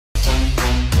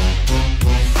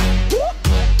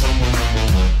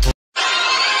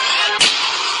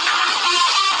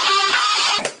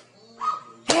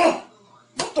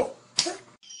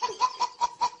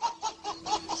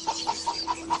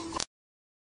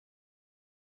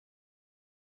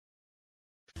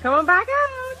Come on back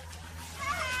out.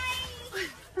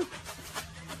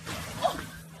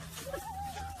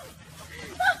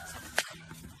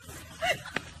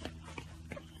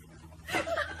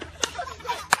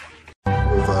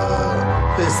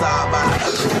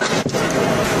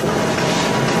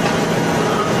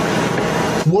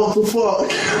 What the fuck?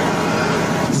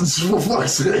 This is for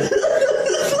fuck's sake.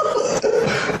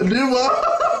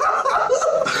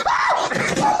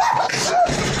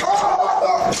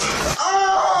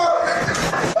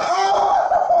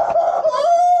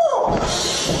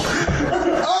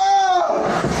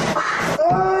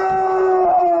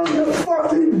 You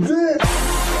fucking dick.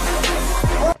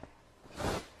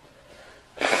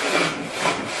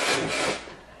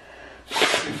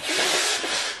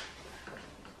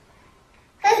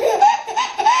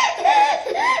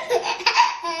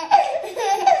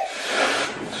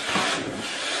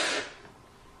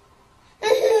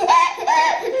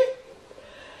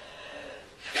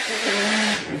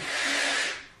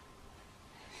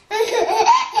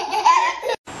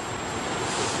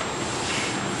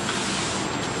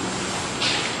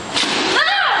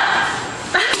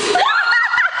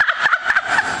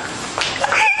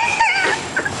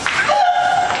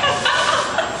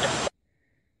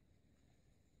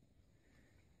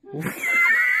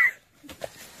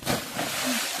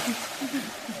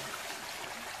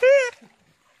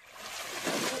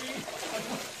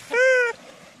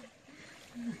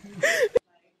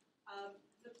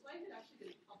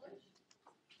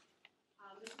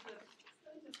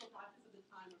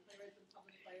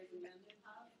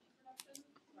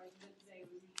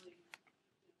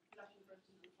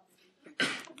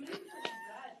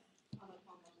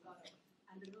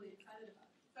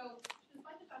 So,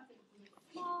 despite the fact that it's in a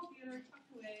small theater,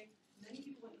 tucked away, many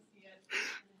people went to see it,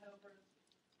 and it had over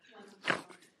 100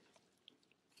 performances.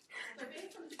 So,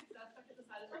 based on the success, Beckett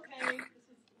decided, okay,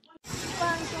 this is one.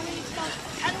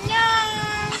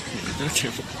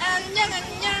 안녕.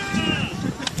 안녕.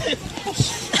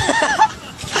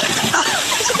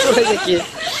 왜 새끼?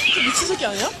 미친 새끼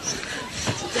아니야?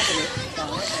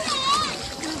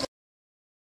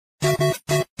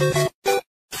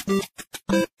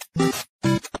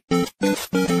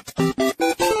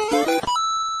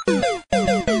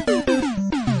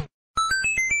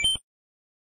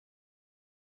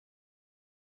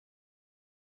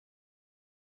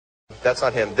 That's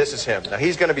not him. This is him. Now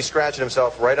he's going to be scratching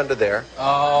himself right under there.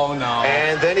 Oh no.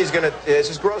 And then he's going to. This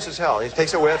is gross as hell. He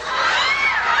takes a whiff,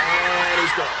 and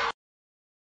he's gone.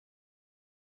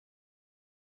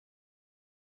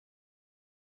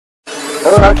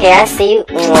 Oh, okay, I see you.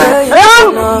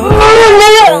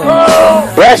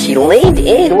 Well, she leaned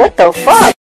in. What the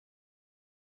fuck?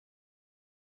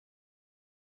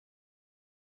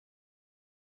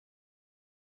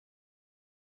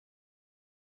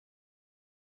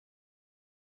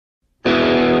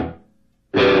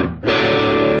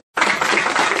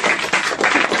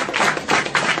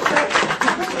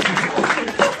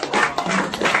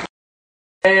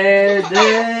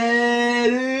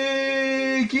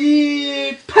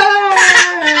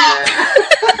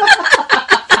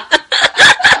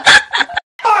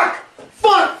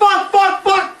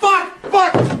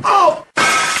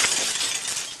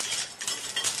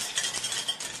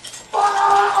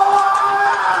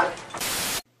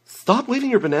 Stop leaving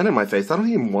your banana in my face. I don't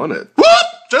even want it. Whoop!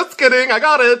 Just kidding. I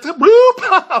got it. Whoop!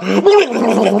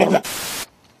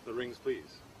 The rings, please.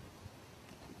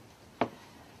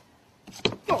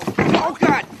 Oh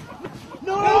God!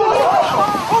 No!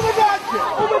 Oh my God!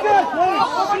 Oh my God!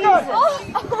 Oh my God!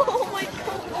 Oh my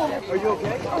god. Are you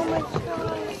okay? Oh my god.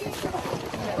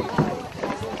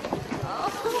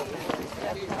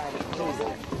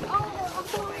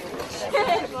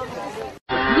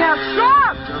 Я в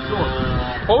шаг!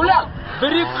 Оля,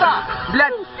 берега!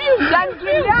 Блядь,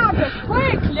 янки ляпят! Вы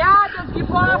ляпят,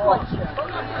 гипапа!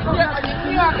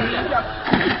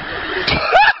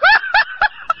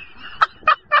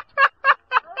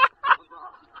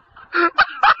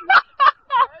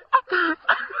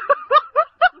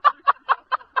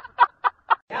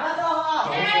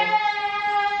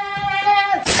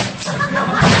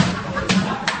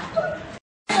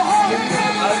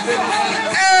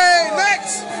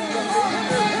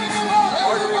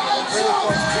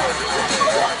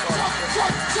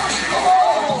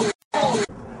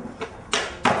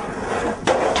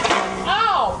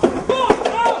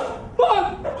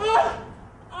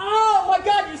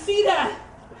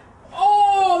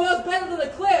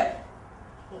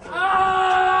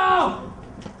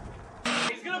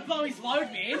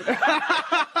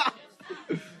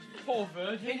 Poor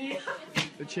virgin.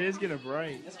 The chair's gonna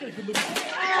break. Let's get a good look.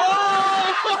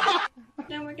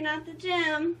 Now working out the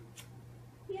gym.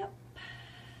 Yep.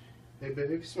 Hey,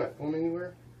 babe, have you seen my phone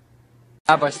anywhere?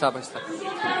 Başla.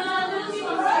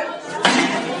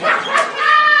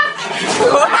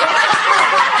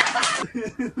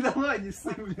 Давай, не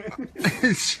ссы, бля.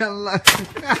 Иншаллах.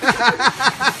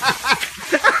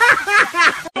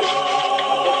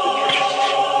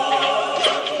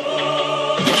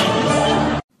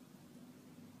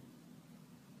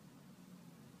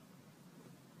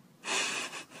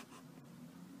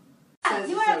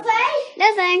 You want to play?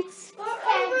 No, thanks. I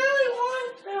really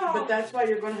want to. But that's why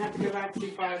you're going to have to go back to be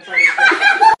firefighter.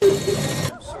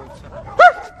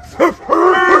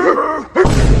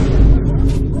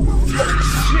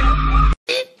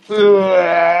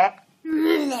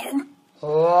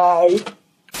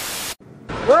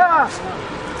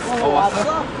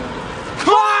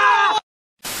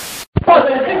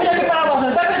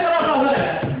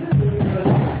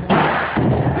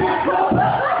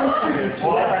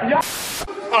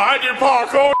 I do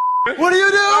parkour. What do you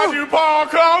do? I do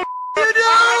parkour. You do? I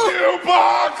do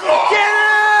parkour. Get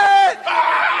it!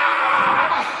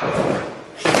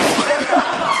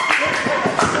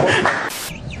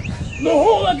 No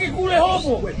joda, qué culo es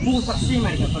opo. Pues puso así,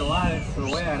 marica, pero va a ver, se lo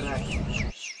voy a agarrar.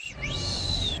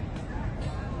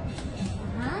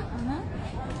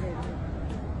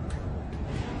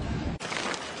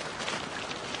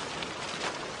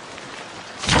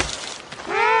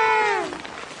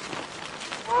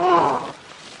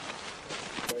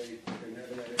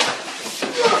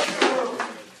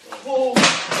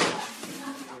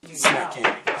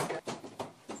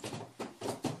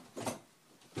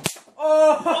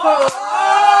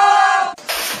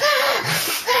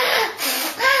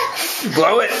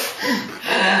 Blow it.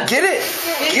 Get it.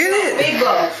 Get it. Big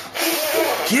blow.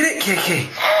 Get it, KK.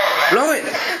 Blow it.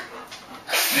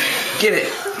 Get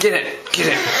it. Get it. Get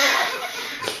it.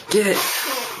 Get it.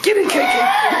 Get it, KK.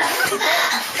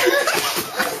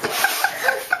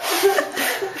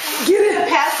 Get it.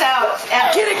 Pass out.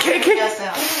 Get it, KK. Pass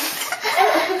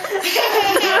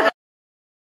out.